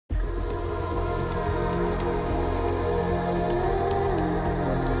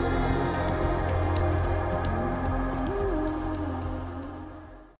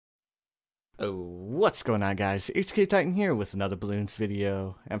Oh, what's going on, guys? HK Titan here with another balloons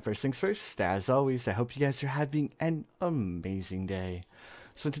video. And first things first, as always, I hope you guys are having an amazing day.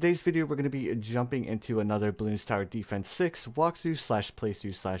 So in today's video, we're going to be jumping into another Balloons Tower Defense 6 walkthrough slash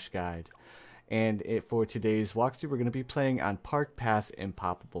playthrough slash guide. And for today's walkthrough, we're going to be playing on Park Path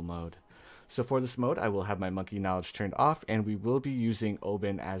Impoppable mode. So for this mode, I will have my monkey knowledge turned off, and we will be using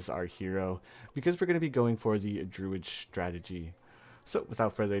Oben as our hero, because we're going to be going for the druid strategy. So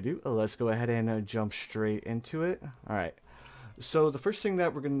without further ado, let's go ahead and jump straight into it. Alright, so the first thing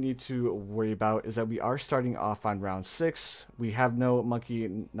that we're going to need to worry about is that we are starting off on round 6. We have no monkey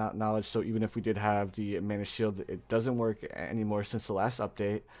knowledge, so even if we did have the mana shield, it doesn't work anymore since the last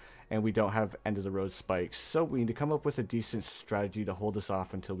update. And we don't have end of the road spikes, so we need to come up with a decent strategy to hold us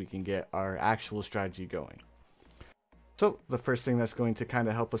off until we can get our actual strategy going. So the first thing that's going to kind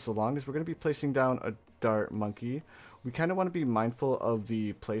of help us along is we're going to be placing down a dart monkey. We kind of want to be mindful of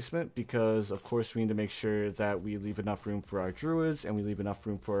the placement because of course we need to make sure that we leave enough room for our druids and we leave enough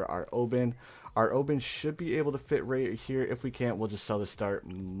room for our Oben. Our Oben should be able to fit right here. If we can't, we'll just sell this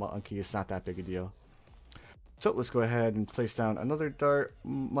dart monkey. It's not that big a deal. So let's go ahead and place down another dart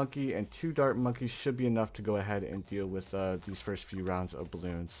monkey, and 2 dart monkeys should be enough to go ahead and deal with these first few rounds of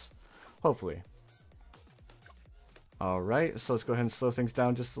balloons. Hopefully. Alright, so let's go ahead and slow things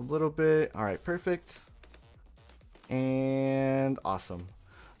down just a little bit. Alright, perfect. And awesome.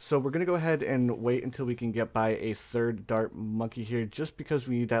 So we're going to go ahead and wait until we can get by a 3rd dart monkey here, just because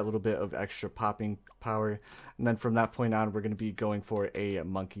we need that little bit of extra popping power. And then from that point on, we're going to be going for a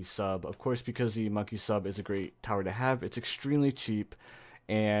monkey sub. Of course, because the monkey sub is a great tower to have, it's extremely cheap.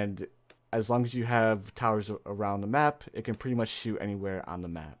 And as long as you have towers around the map, it can pretty much shoot anywhere on the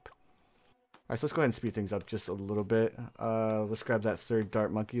map. Alright, so let's go ahead and speed things up just a little bit. Let's grab that 3rd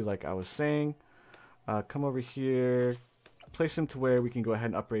dart monkey like I was saying. Come over here. Place him to where we can go ahead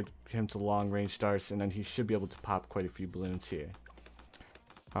and upgrade him to long range darts, and then he should be able to pop quite a few balloons here.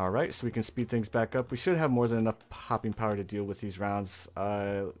 Alright, so we can speed things back up. We should have more than enough popping power to deal with these rounds.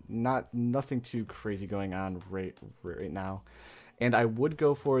 Nothing too crazy going on right now. And I would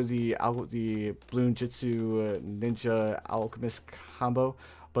go for the Balloon Jitsu Ninja Alchemist combo,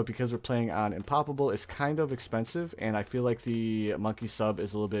 but because we're playing on Impoppable, it's kind of expensive, and I feel like the monkey sub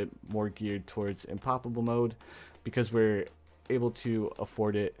is a little bit more geared towards Impoppable mode because we're able to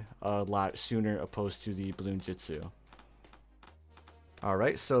afford it a lot sooner opposed to the Balloon Jitsu.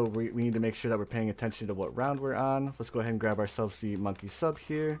 Alright, so we need to make sure that we're paying attention to what round we're on. Let's go ahead and grab ourselves the monkey sub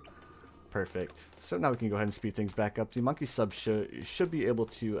here. Perfect. So now we can go ahead and speed things back up. The monkey sub should be able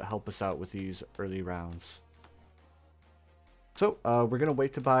to help us out with these early rounds. So we're going to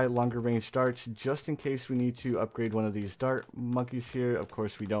wait to buy longer range darts just in case we need to upgrade one of these dart monkeys here. Of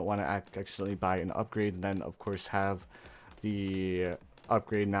course, we don't want to accidentally buy an upgrade and then of course have the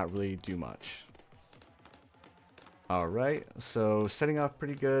upgrade not really do much. Alright, so setting off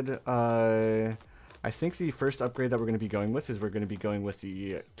pretty good. I think the first upgrade that we're going to be going with is we're going to be going with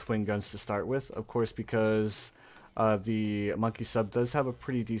the twin guns to start with. Of course, because the monkey sub does have a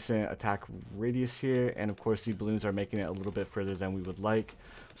pretty decent attack radius here, and of course the balloons are making it a little bit further than we would like.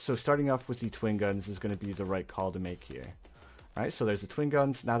 So starting off with the twin guns is going to be the right call to make here. Alright, so there's the twin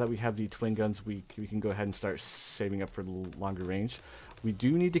guns. Now that we have the twin guns, we can go ahead and start saving up for the longer range. We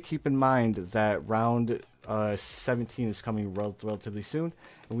do need to keep in mind that round 17 is coming relatively soon,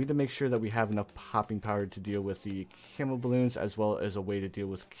 and we need to make sure that we have enough popping power to deal with the camo balloons as well as a way to deal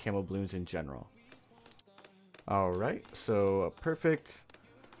with camo balloons in general. Alright, so perfect.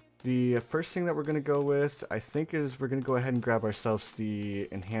 The first thing that we're going to go with, I think, is we're going to go ahead and grab ourselves the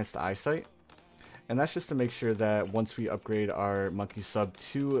enhanced eyesight. And that's just to make sure that once we upgrade our monkey sub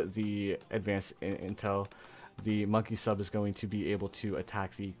to the advanced intel, the monkey sub is going to be able to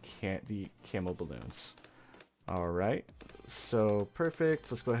attack the camo balloons. Alright, so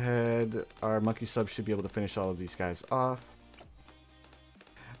perfect. Let's go ahead. Our monkey sub should be able to finish all of these guys off.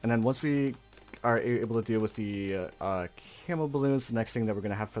 And then once we are able to deal with the camo balloons, the next thing that we're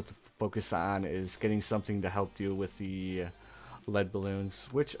going to have to focus on is getting something to help deal with the lead balloons,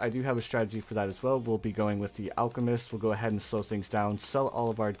 which I do have a strategy for that as well. We'll be going with the alchemist. We'll go ahead and slow things down, sell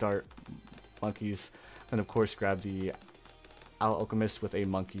all of our dart monkeys, and of course grab the alchemist with a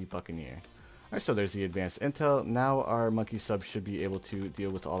monkey buccaneer. Alright, so there's the advanced intel. Now our monkey sub should be able to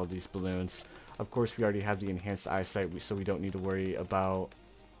deal with all of these balloons. Of course, we already have the enhanced eyesight, so we don't need to worry about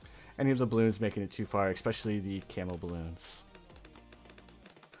any of the balloons making it too far, especially the camo balloons.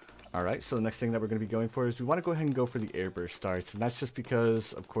 Alright, so the next thing that we're going to be going for is we want to go ahead and go for the airburst starts, and that's just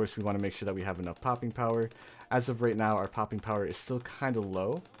because, of course, we want to make sure that we have enough popping power. As of right now, our popping power is still kind of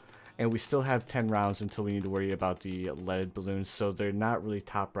low, And we still have 10 rounds until we need to worry about the lead balloons, so they're not really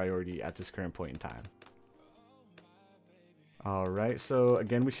top priority at this current point in time. Alright, so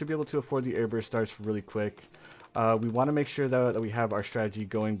again, we should be able to afford the airburst darts really quick. We want to make sure that we have our strategy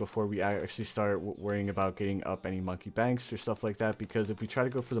going before we actually start worrying about getting up any monkey banks or stuff like that, because if we try to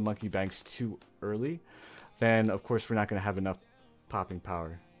go for the monkey banks too early, then of course we're not going to have enough popping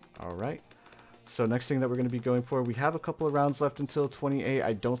power. Alright, so next thing that we're going to be going for, we have a couple of rounds left until 28.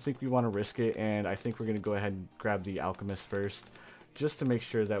 I don't think we want to risk it, and I think we're going to go ahead and grab the alchemist first, just to make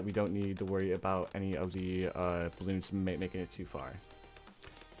sure that we don't need to worry about any of the balloons making it too far.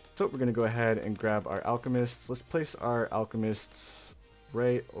 So we're going to go ahead and grab our alchemists. Let's place our alchemists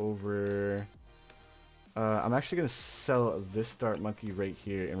right over... I'm actually going to sell this dart monkey right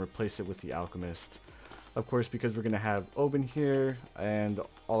here and replace it with the alchemist. Of course, because we're going to have Oben here and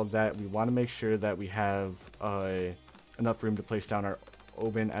all of that, we want to make sure that we have enough room to place down our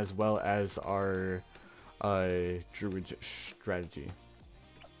Oben as well as our druid strategy.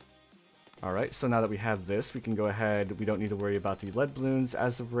 Alright, so now that we have this, we can go ahead. We don't need to worry about the lead balloons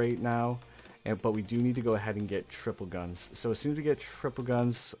as of right now, but we do need to go ahead and get triple guns. So as soon as we get triple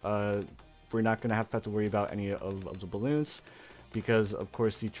guns, we're not going to have to worry about any of the balloons, because of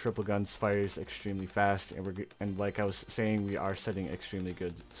course the triple guns fires extremely fast, and like I was saying, we are setting extremely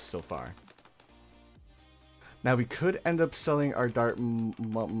good so far. Now we could end up selling our dart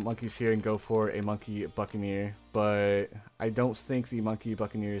monkeys here and go for a monkey buccaneer, but I don't think the monkey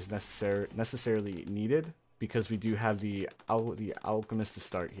buccaneer is necessarily needed, because we do have the alchemist to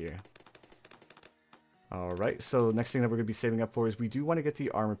start here. Alright, so next thing that we're going to be saving up for is we do want to get the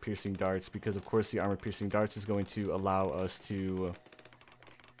armor piercing darts, because of course the armor piercing darts is going to allow us to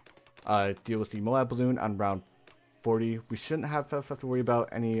deal with the Moab balloon on round 40. We shouldn't have to worry about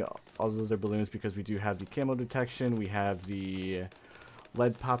any other balloons, because we do have the camo detection, we have the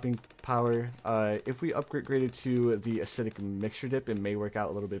lead popping power. If we upgraded to the acidic mixture dip, it may work out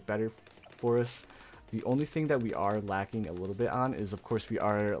a little bit better for us. The only thing that we are lacking a little bit on is, of course, we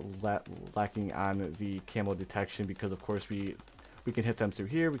are lacking on the camo detection, because of course we can hit them through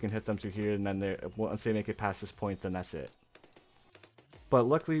here, we can hit them through here, and then once they make it past this point, then that's it. But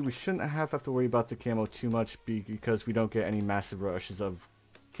luckily, we shouldn't have to worry about the camo too much, because we don't get any massive rushes of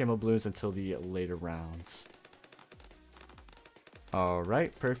camo balloons until the later rounds.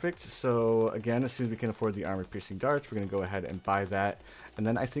 Alright, perfect. So again, as soon as we can afford the armor piercing darts, we're going to go ahead and buy that. And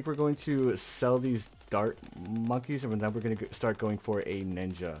then I think we're going to sell these dart monkeys, and then we're going to start going for a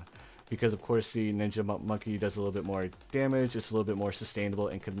ninja. Because of course the ninja monkey does a little bit more damage, it's a little bit more sustainable,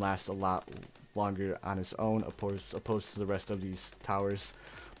 and can last a lot longer on its own opposed to the rest of these towers.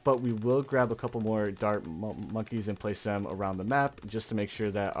 But we will grab a couple more dart monkeys and place them around the map, just to make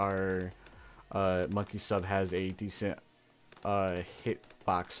sure that our monkey sub has a decent hit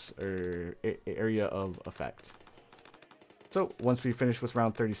box or area of effect. So once we finish with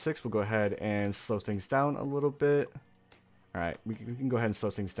round 36, we'll go ahead and slow things down a little bit. Alright, we can go ahead and slow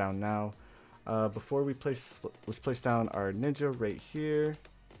things down now. Before we let's place down our ninja right here.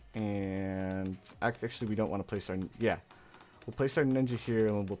 And actually we don't want to place our, we'll place our ninja here,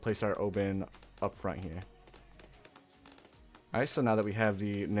 and we'll place our Oben up front here. Alright, so now that we have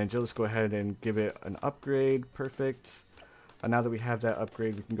the ninja, let's go ahead and give it an upgrade. Perfect. Now that we have that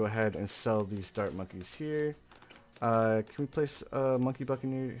upgrade, we can go ahead and sell these dart monkeys here. Can we place a monkey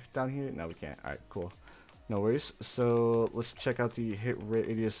buccaneer down here? No, we can't. Alright, cool. No worries. So let's check out the hit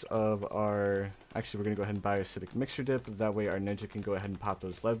radius of our... Actually, we're going to go ahead and buy acidic mixture dip. That way our ninja can go ahead and pop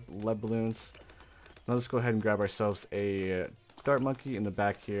those lead balloons. Now let's go ahead and grab ourselves a dart monkey in the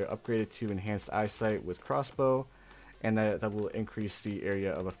back here. Upgrade it to enhanced eyesight with crossbow. And that will increase the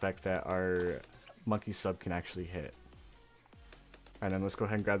area of effect that our monkey sub can actually hit. And then let's go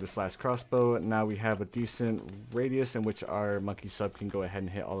ahead and grab this last crossbow. Now we have a decent radius in which our monkey sub can go ahead and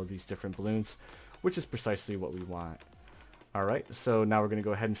hit all of these different balloons, which is precisely what we want. Alright, so now we're going to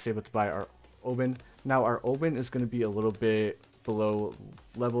go ahead and save up to buy our Oben. Now our Oben is going to be a little bit below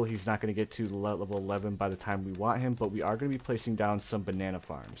level. He's not going to get to level 11 by the time we want him, but we are going to be placing down some banana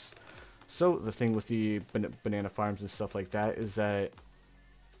farms. So the thing with the banana farms and stuff like that is that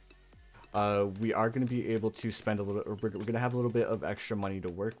we are going to be able to spend a little, we're going to have a little bit of extra money to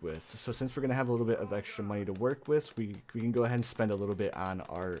work with. So since we're going to have a little bit of extra money to work with, we can go ahead and spend a little bit on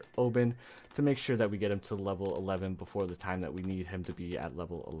our Oben to make sure that we get him to level 11 before the time that we need him to be at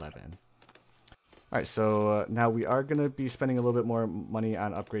level 11. Alright, so now we are going to be spending a little bit more money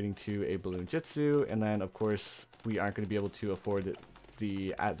on upgrading to a balloon jitsu, and then of course we aren't going to be able to afford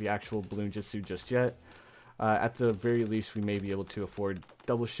the actual balloon jitsu just yet. At the very least, we may be able to afford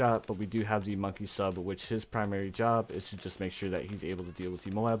double shot, but we do have the monkey sub, which his primary job is to just make sure that he's able to deal with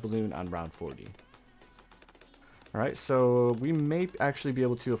the Moab balloon on round 40. Alright, so we may actually be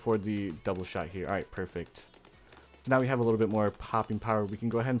able to afford the double shot here. Alright, perfect. So now we have a little bit more popping power. We can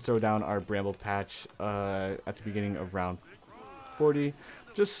go ahead and throw down our bramble patch at the beginning of round 40.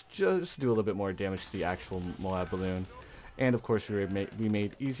 Just do a little bit more damage to the actual Moab balloon. And of course we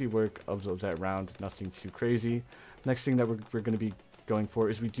made easy work of that round, nothing too crazy. Next thing that we're going to be going for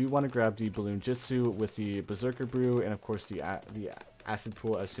is we do want to grab the balloon jitsu with the berserker brew and of course the acid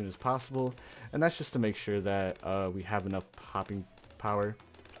pool as soon as possible, and that's just to make sure that we have enough popping power.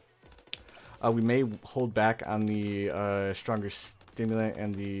 We may hold back on the stronger stimulant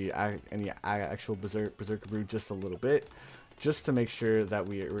and the actual berserker brew just a little bit, just to make sure that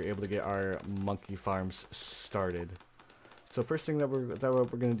we were able to get our monkey farms started. So first thing that we're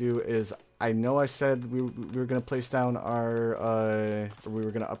gonna do is, I know I said we were gonna place down our or we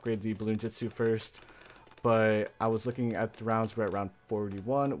were gonna upgrade the balloon jitsu first, but I was looking at the rounds. We're at round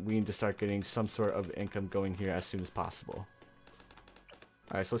 41. We need to start getting some sort of income going here as soon as possible.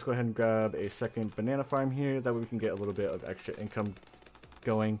 Alright, so let's go ahead and grab a second banana farm here. That way we can get a little bit of extra income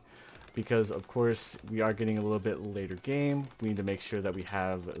going. Because, of course, we are getting a little bit later game. We need to make sure that we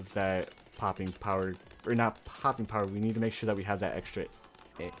have that popping power. Or not popping power, we need to make sure that we have that extra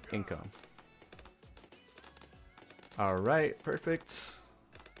income. Alright, perfect.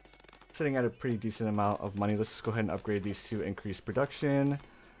 Sitting at a pretty decent amount of money. Let's just go ahead and upgrade these to increase production.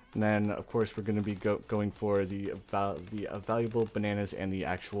 And then, of course, we're going to be going for the valuable bananas and the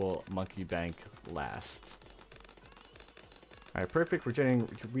actual monkey bank last. Alright, perfect.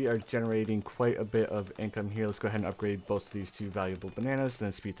 We are generating quite a bit of income here. Let's go ahead and upgrade both of these two valuable bananas and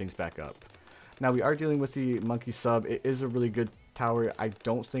then speed things back up. Now, we are dealing with the monkey sub. It is a really good tower. I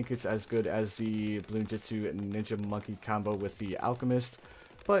don't think it's as good as the balloon jitsu and ninja monkey combo with the alchemist,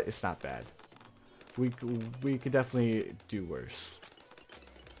 but it's not bad. We could definitely do worse.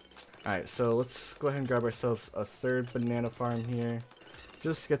 Alright, so let's go ahead and grab ourselves a third banana farm here.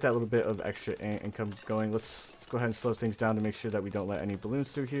 Just to get that little bit of extra income going. Let's go ahead and slow things down to make sure that we don't let any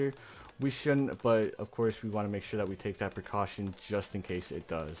balloons through here. We shouldn't, but of course we want to make sure that we take that precaution just in case it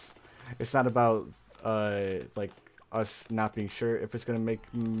does. It's not about like us not being sure if it's gonna make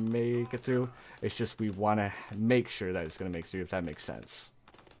it through. It's just we want to make sure that it's gonna make through, if that makes sense.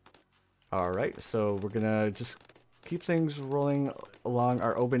 Alright, so we're gonna just keep things rolling along.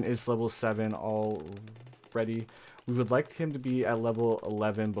 Our Oben is level 7 already. We would like him to be at level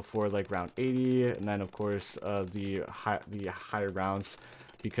 11 before like round 80, and then of course the higher rounds,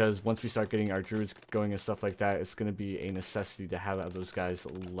 because once we start getting our druids going and stuff like that, it's going to be a necessity to have those guys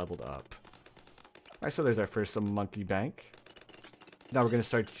leveled up. Alright, so there's our first monkey bank. Now we're going to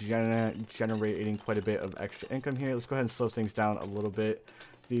start generating quite a bit of extra income here. Let's go ahead and slow things down a little bit.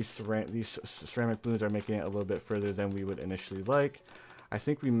 These ceramic balloons are making it a little bit further than we would initially like. I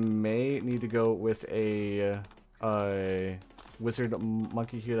think we may need to go with a wizard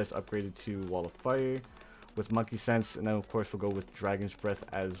monkey here that's upgraded to wall of fire with monkey sense, and then of course we'll go with dragon's breath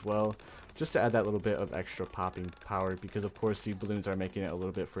as well, just to add that little bit of extra popping power, because of course the balloons are making it a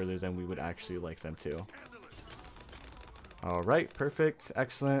little bit further than we would actually like them to. Alright, perfect,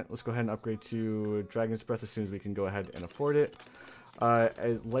 excellent. Let's go ahead and upgrade to dragon's breath as soon as we can go ahead and afford it.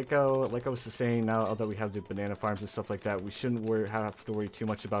 Like I was saying, now that we have the banana farms and stuff like that, we shouldn't have to worry too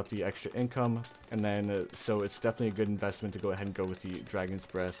much about the extra income, and then so it's definitely a good investment to go ahead and go with the dragon's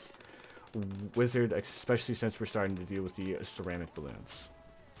breath wizard, especially since we're starting to deal with the ceramic balloons.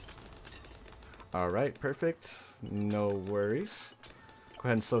 Alright, perfect, no worries. Go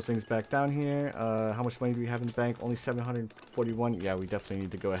ahead and slow things back down here. How much money do we have in the bank? Only 741. Yeah, we definitely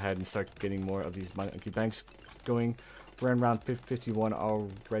need to go ahead and start getting more of these monkey banks going. We're in round 51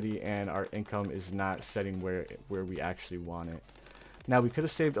 already, and our income is not setting where we actually want it. Now, we could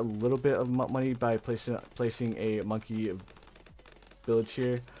have saved a little bit of money by placing a monkey village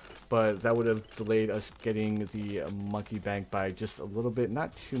here, but that would have delayed us getting the monkey bank by just a little bit.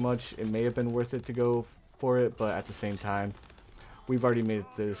 Not too much. It may have been worth it to go for it, but at the same time, we've already made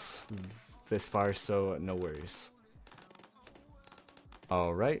it this far, so no worries.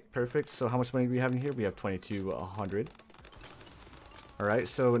 Alright, perfect. So how much money do we have in here? We have 2,200. Alright,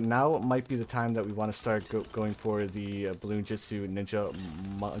 so now might be the time that we want to start going for the balloon jitsu ninja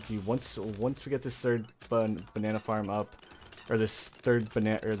monkey. Once we get this third banana farm up, or this third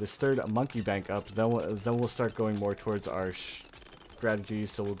monkey bank up, then we'll start going more towards our strategy.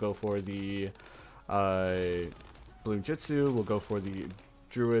 So we'll go for the balloon jitsu, we'll go for the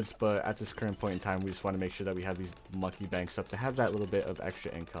druids, but at this current point in time, we just want to make sure that we have these monkey banks up to have that little bit of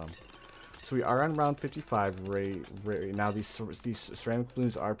extra income. So we are on round 55 right now. These ceramic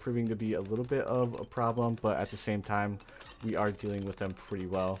balloons are proving to be a little bit of a problem, but at the same time, we are dealing with them pretty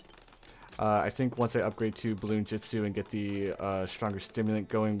well. I think once I upgrade to Balloon Jitsu and get the stronger stimulant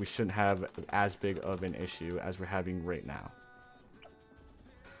going, we shouldn't have as big of an issue as we're having right now.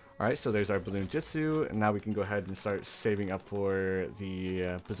 Alright, so there's our Balloon Jitsu, and now we can go ahead and start saving up for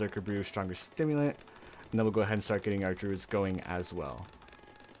the Berserker Brew Stronger Stimulant, and then we'll go ahead and start getting our Druids going as well.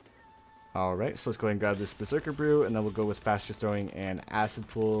 Alright, so let's go ahead and grab this Berserker Brew, and then we'll go with Faster Throwing and Acid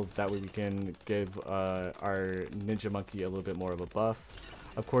Pool. That way we can give our Ninja Monkey a little bit more of a buff.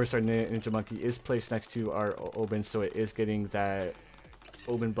 Of course, our Ninja Monkey is placed next to our Oben, so it is getting that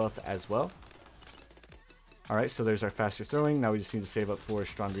Oben buff as well. Alright, so there's our Faster Throwing. Now we just need to save up for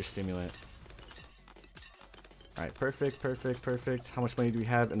Stronger Stimulant. Alright, perfect. How much money do we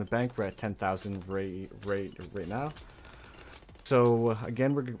have in the bank? We're at 10,000 right now. So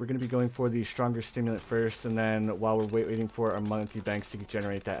again, we're going to be going for the Stronger Stimulant first, and then while we're waiting for our Monkey Banks to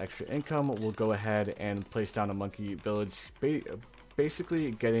generate that extra income, we'll go ahead and place down a Monkey Village,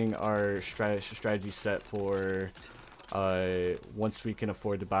 basically getting our strategy set for once we can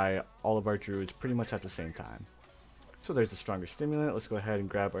afford to buy all of our Druids pretty much at the same time. So there's the Stronger Stimulant. Let's go ahead and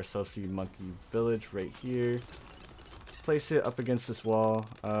grab ourselves the Monkey Village right here. Place it up against this wall.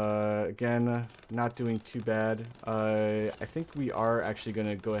 Again, not doing too bad. I think we are actually going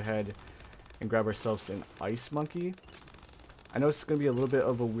to go ahead and grab ourselves an Ice Monkey. I know it's going to be a little bit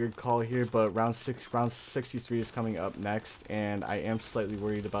of a weird call here, but round 63 is coming up next, and I am slightly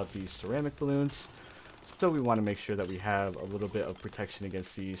worried about the ceramic balloons. So we want to make sure that we have a little bit of protection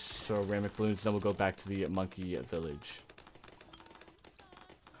against these ceramic balloons. Then we'll go back to the Monkey Village.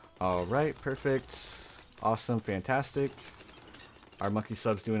 Alright, perfect. Awesome, fantastic. Our Monkey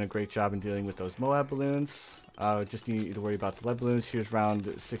Sub's doing a great job in dealing with those Moab balloons. Just need to worry about the lead balloons. Here's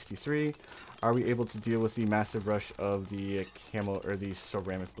round 63. Are we able to deal with the massive rush of the camel or the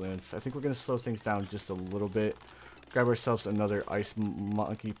ceramic balloons? I think we're going to slow things down just a little bit. Grab ourselves another Ice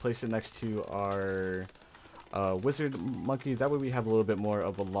Monkey. Place it next to our Wizard Monkey. That way we have a little bit more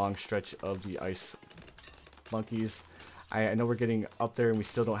of a long stretch of the Ice Monkeys. I know we're getting up there and we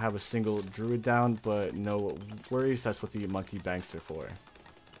still don't have a single Druid down, but no worries. That's what the Monkey Banks are for.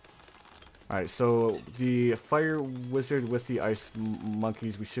 Alright, so the Fire Wizard with the Ice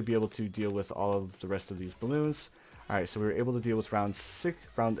Monkeys, we should be able to deal with all of the rest of these balloons. Alright, so we were able to deal with round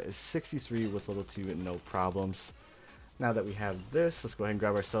 63 with little to no problems. Now that we have this, let's go ahead and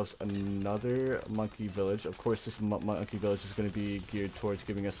grab ourselves another Monkey Village. Of course, this Monkey Village is going to be geared towards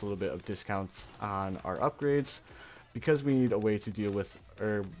giving us a little bit of discounts on our upgrades, because we need a way to deal with,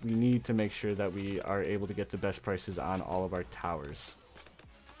 or we need to make sure that we are able to get the best prices on all of our towers.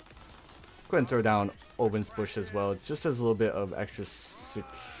 Go ahead and throw down Oben's Bush as well, just as a little bit of extra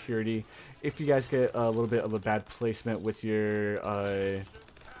security. If you guys get a little bit of a bad placement with your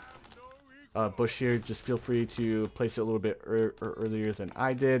bush here, just feel free to place it a little bit earlier than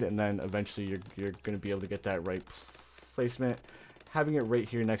I did, and then eventually you're going to be able to get that right placement. Having it right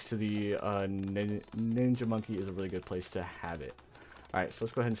here next to the Ninja Monkey is a really good place to have it. Alright, so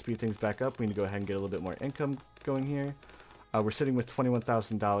let's go ahead and speed things back up. We need to go ahead and get a little bit more income going here. We're sitting with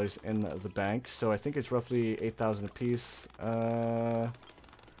 $21,000 in the bank, so I think it's roughly $8,000 apiece. I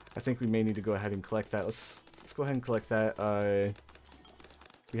think we may need to go ahead and collect that. Let's go ahead and collect that.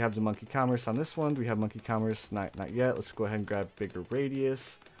 We have the Monkey Commerce on this one. Do we have Monkey Commerce? Not yet. Let's go ahead and grab bigger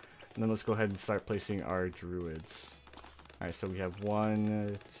radius, and then let's go ahead and start placing our Druids. Alright, so we have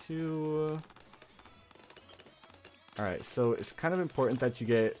 1, 2. Alright, so it's kind of important that you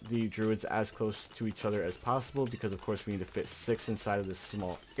get the Druids as close to each other as possible, because of course we need to fit 6 inside of this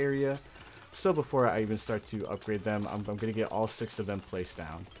small area. So before I even start to upgrade them, I'm going to get all 6 of them placed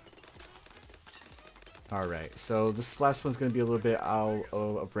down. Alright, so this last one's going to be a little bit out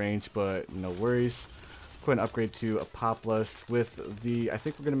of range, but no worries. Go ahead and upgrade to a Populus with the, I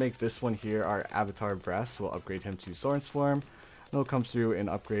think we're going to make this one here our Avatar Brass, so we'll upgrade him to Thorn Swarm. And we'll come through and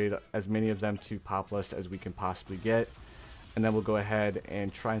upgrade as many of them to Populus as we can possibly get. And then we'll go ahead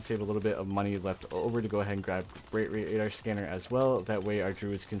and try and save a little bit of money left over to go ahead and grab Great Radar Scanner as well. That way our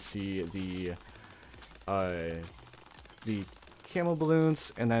Druids can see the Camel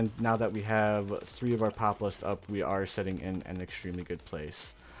Balloons. And then now that we have 3 of our Populus up, we are setting in an extremely good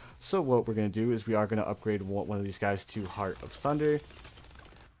place. So what we're going to do is we are going to upgrade one of these guys to Heart of Thunder.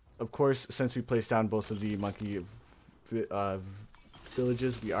 Of course, since we placed down both of the Monkey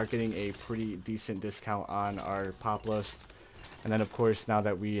Villages, we are getting a pretty decent discount on our Populus. And then of course, now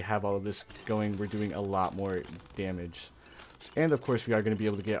that we have all of this going, we're doing a lot more damage. And of course we are going to be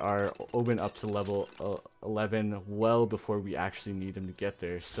able to get our Oben up to level 11 well before we actually need him to get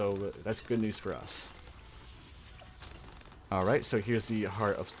there. So that's good news for us. Alright, so here's the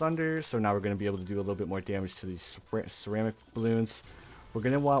Heart of Thunder. So now we're going to be able to do a little bit more damage to these ceramic balloons. We're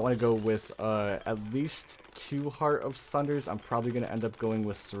going to want to go with at least 2 Heart of Thunders. I'm probably going to end up going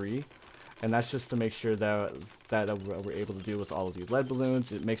with 3. And that's just to make sure that we're able to deal with all of the lead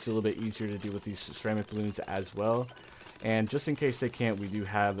balloons. It makes it a little bit easier to deal with these ceramic balloons as well. And just in case they can't, we do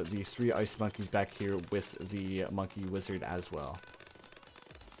have the 3 ice monkeys back here with the monkey wizard as well.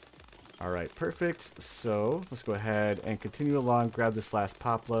 Alright, perfect. So let's go ahead and continue along, grab this last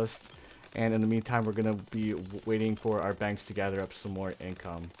pop lust. And in the meantime, we're going to be waiting for our banks to gather up some more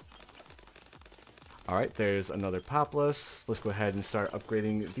income. Alright, there's another pop list. Let's go ahead and start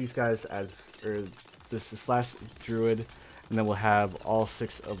upgrading these guys as, this slash druid, and then we'll have all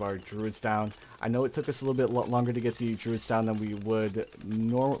 6 of our druids down. I know it took us a little bit longer to get the druids down than we would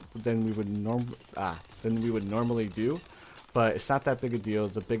normally do, but it's not that big a deal.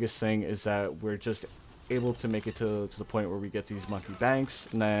 The biggest thing is that we're just able to make it to the point where we get these monkey banks,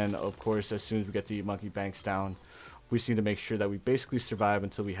 and then of course as soon as we get the monkey banks down, we just need to make sure that we basically survive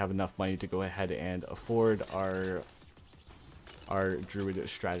until we have enough money to go ahead and afford our druid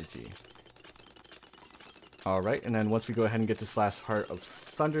strategy. Alright, and then once we go ahead and get this last Heart of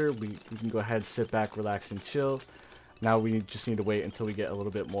Thunder, we can go ahead, sit back, relax, and chill. Now we just need to wait until we get a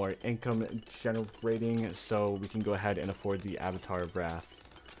little bit more income generating so we can go ahead and afford the Avatar of Wrath.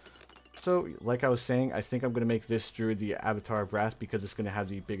 So, like I was saying, I think I'm going to make this druid the Avatar of Wrath because it's going to have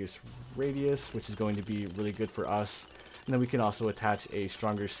the biggest radius, which is going to be really good for us. And then we can also attach a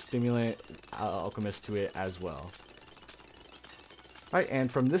stronger stimulant alchemist to it as well. Alright,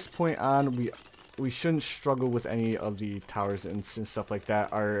 and from this point on, we shouldn't struggle with any of the towers and stuff like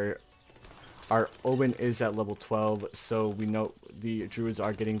that. Our Oben is at level 12, so we know the druids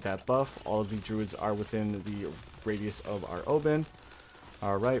are getting that buff. All of the druids are within the radius of our Oben.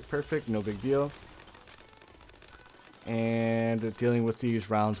 Alright, perfect, no big deal. And dealing with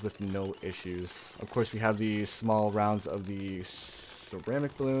these rounds with no issues. Of course, we have the small rounds of the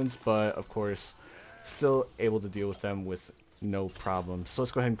ceramic balloons, but of course, still able to deal with them with no problem. So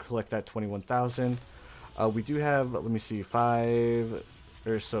let's go ahead and collect that 21,000. We do have, let me see, 5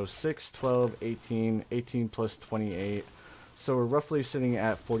 or so, 6, 12, 18, 18 plus 28. So we're roughly sitting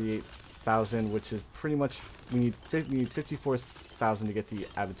at 48,000, which is pretty much, we need 54,000 to get the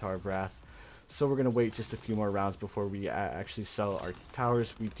Avatar of Wrath. So we're going to wait just a few more rounds before we actually sell our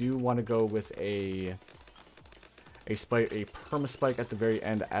towers. We do want to go with a perma spike at the very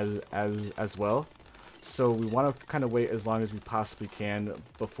end as well. So we want to kind of wait as long as we possibly can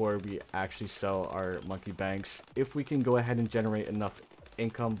before we actually sell our monkey banks. If we can go ahead and generate enough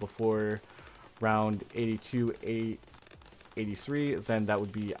income before round 82, 83, then that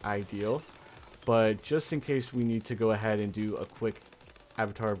would be ideal. But just in case we need to go ahead and do a quick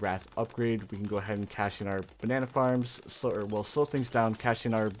Avatar of Wrath upgrade, we can go ahead and cash in our banana farms, slow things down, cash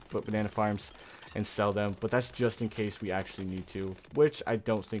in our banana farms, and sell them. But that's just in case we actually need to, which I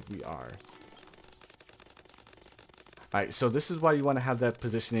don't think we are. Alright, so this is why you want to have that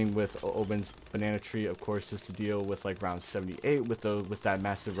positioning with Oben's banana tree, of course, is to deal with like round 78 with that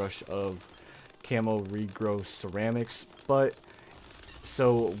massive rush of camo regrow ceramics. But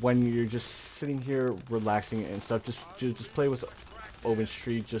so when you're just sitting here relaxing and stuff, just play with Oben's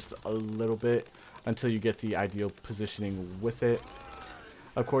tree just a little bit until you get the ideal positioning with it.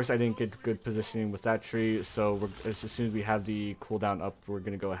 Of course, I didn't get good positioning with that tree, so as soon as we have the cooldown up, we're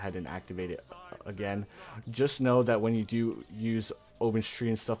going to go ahead and activate it again. Just know that when you do use Oben's tree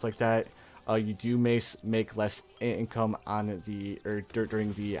and stuff like that, you do make less income on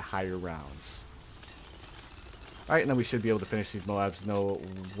during the higher rounds. Alright, and then we should be able to finish these Moabs, no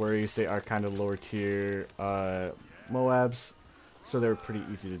worries. They are kind of lower tier Moabs, so they're pretty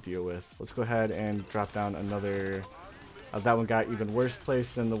easy to deal with. Let's go ahead and drop down another. That one got even worse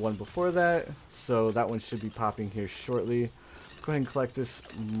place than the one before that, so that one should be popping here shortly. Go ahead and collect this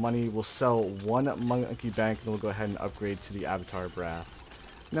money. We'll sell one monkey bank, and then we'll go ahead and upgrade to the Avatar of Wrath.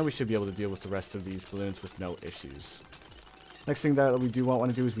 And then we should be able to deal with the rest of these balloons with no issues. Next thing that we do want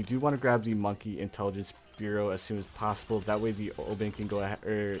to do is we do want to grab the Monkey Intelligence Bureau as soon as possible. That way the Oben can go ahead,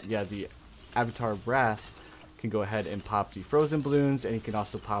 the Avatar of Wrath can go ahead and pop the frozen balloons, and he can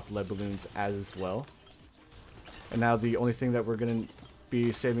also pop lead balloons as well. And now the only thing that we're going to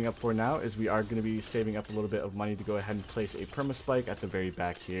be saving up for now is we are going to be saving up a little bit of money to go ahead and place a perma spike at the very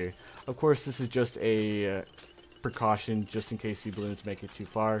back here. Of course, this is just a precaution just in case the balloons make it too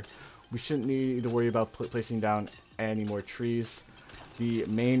far. We shouldn't need to worry about placing down any more trees. The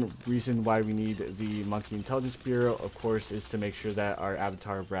main reason why we need the Monkey Intelligence Bureau, of course, is to make sure that our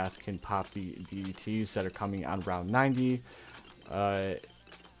Avatar of Wrath can pop the DDTs that are coming on round 90.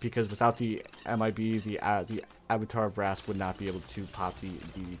 Because without the MIB, the Avatar of Wrath would not be able to pop the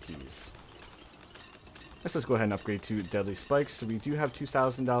DDTs. Let's go ahead and upgrade to Deadly Spikes. So we do have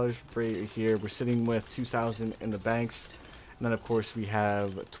 $2,000 right here. We're sitting with $2,000 in the banks. And then, of course, we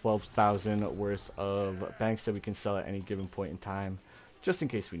have $12,000 worth of banks that we can sell at any given point in time, just in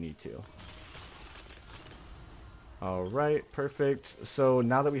case we need to. Alright, perfect. So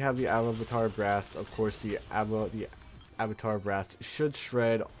now that we have the Avatar of Wrath, of course, the Avatar of Wrath should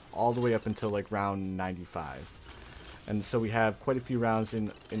shred all the way up until like round 95. And so we have quite a few rounds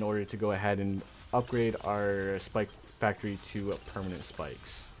in order to go ahead and upgrade our spike factory to permanent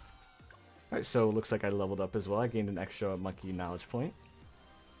spikes. Alright, so it looks like I leveled up as well. I gained an extra monkey knowledge point.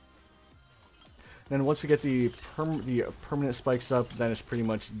 And then once we get the permanent spikes up, then it's pretty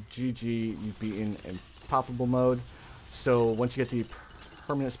much GG. You've beaten Impoppable mode. So once you get the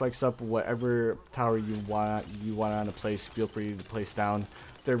permanent spikes up, whatever tower you want on a place, feel free to place down.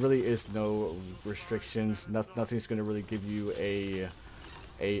 There really is no restrictions. Nothing's going to really give you a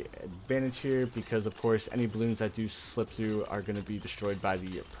advantage here, because of course any balloons that do slip through are going to be destroyed by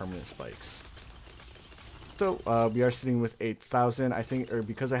the permanent spikes. So we are sitting with 8,000. I think, or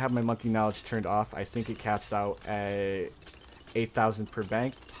because I have my monkey knowledge turned off, I think it caps out at 8,000 per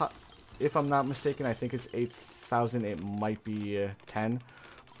bank. If I'm not mistaken, I think it's 8,000. It might be 10,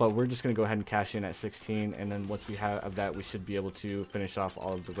 but we're just going to go ahead and cash in at 16, and then once we have that, we should be able to finish off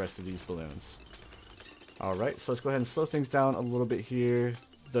all of the rest of these balloons. Alright, so let's go ahead and slow things down a little bit here.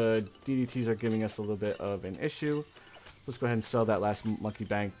 The DDTs are giving us a little bit of an issue. Let's go ahead and sell that last monkey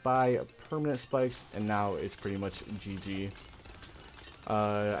bank, buy permanent spikes, and now it's pretty much GG.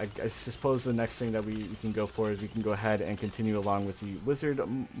 I suppose the next thing that we can go for is we can go ahead and continue along with the wizard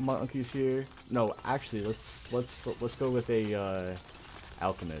monkeys here. No, actually, let's go with a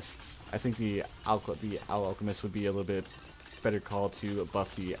alchemist. I think the alchemist would be a little bit better call to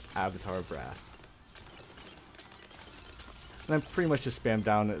buff the Avatar of Wrath. And then pretty much just spam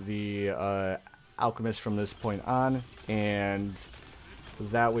down the alchemist from this point on, and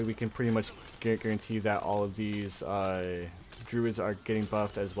that way we can pretty much guarantee that all of these druids are getting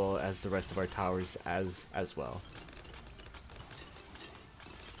buffed, as well as the rest of our towers as well.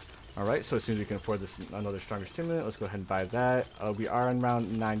 Alright, so as soon as we can afford this another stronger stimulant, let's go ahead and buy that. We are on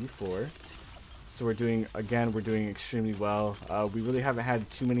round 94. So we're doing extremely well. We really haven't had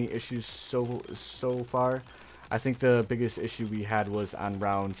too many issues so far. I think the biggest issue we had was on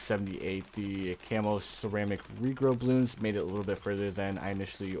round 78. The camo ceramic regrow balloons made it a little bit further than I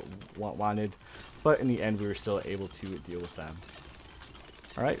initially wanted, but in the end we were still able to deal with them.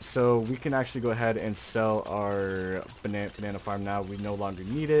 Alright, so we can actually go ahead and sell our banana farm now. We no longer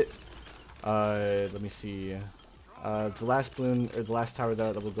need it. Let me see. The last balloon, or the last tower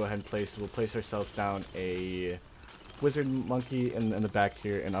that we'll go ahead and place, we'll place ourselves down a wizard monkey in the back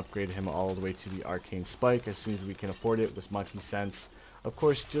here and upgrade him all the way to the arcane spike as soon as we can afford it with monkey sense. Of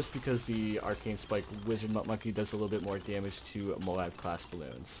course, just because the arcane spike wizard monkey does a little bit more damage to Moab class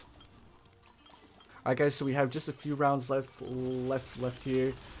balloons. Alright guys, so we have just a few rounds left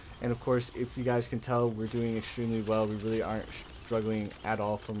here, and of course, if you guys can tell, we're doing extremely well. We really aren't struggling at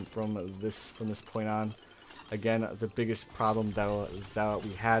all from this point on. Again, the biggest problem that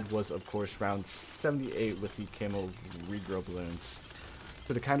we had was, of course, round 78 with the camo regrow balloons.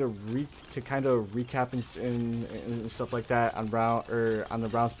 So to kind of recap and stuff like that on the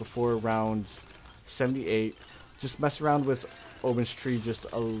rounds before round 78, just mess around with Oben's tree just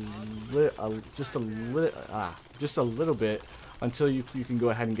a little bit until you can go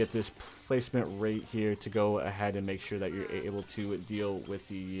ahead and get this placement right here to go ahead and make sure that you're able to deal with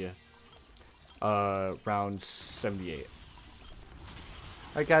the round 78.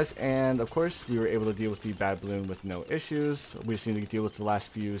 Alright guys, and of course we were able to deal with the bad balloon with no issues. We just need to deal with the last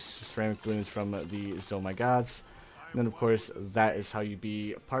few ceramic balloons from the Oh My Gods. And then of course that is how you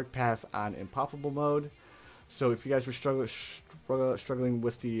be Park Path on Impoppable mode. So if you guys were struggling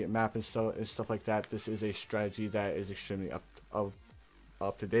with the map and stuff like that, this is a strategy that is extremely up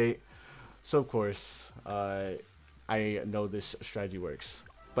to date. So of course I know this strategy works.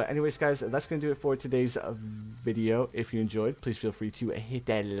 But anyways guys, that's going to do it for today's video. If you enjoyed, please feel free to hit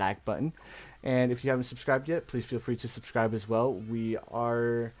that like button. And if you haven't subscribed yet, please feel free to subscribe as well. We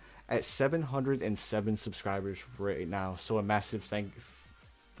are at 707 subscribers right now. So a massive thank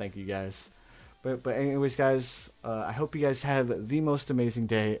you guys. But anyways guys, I hope you guys have the most amazing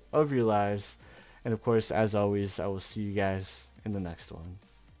day of your lives. And of course, as always, I will see you guys in the next one.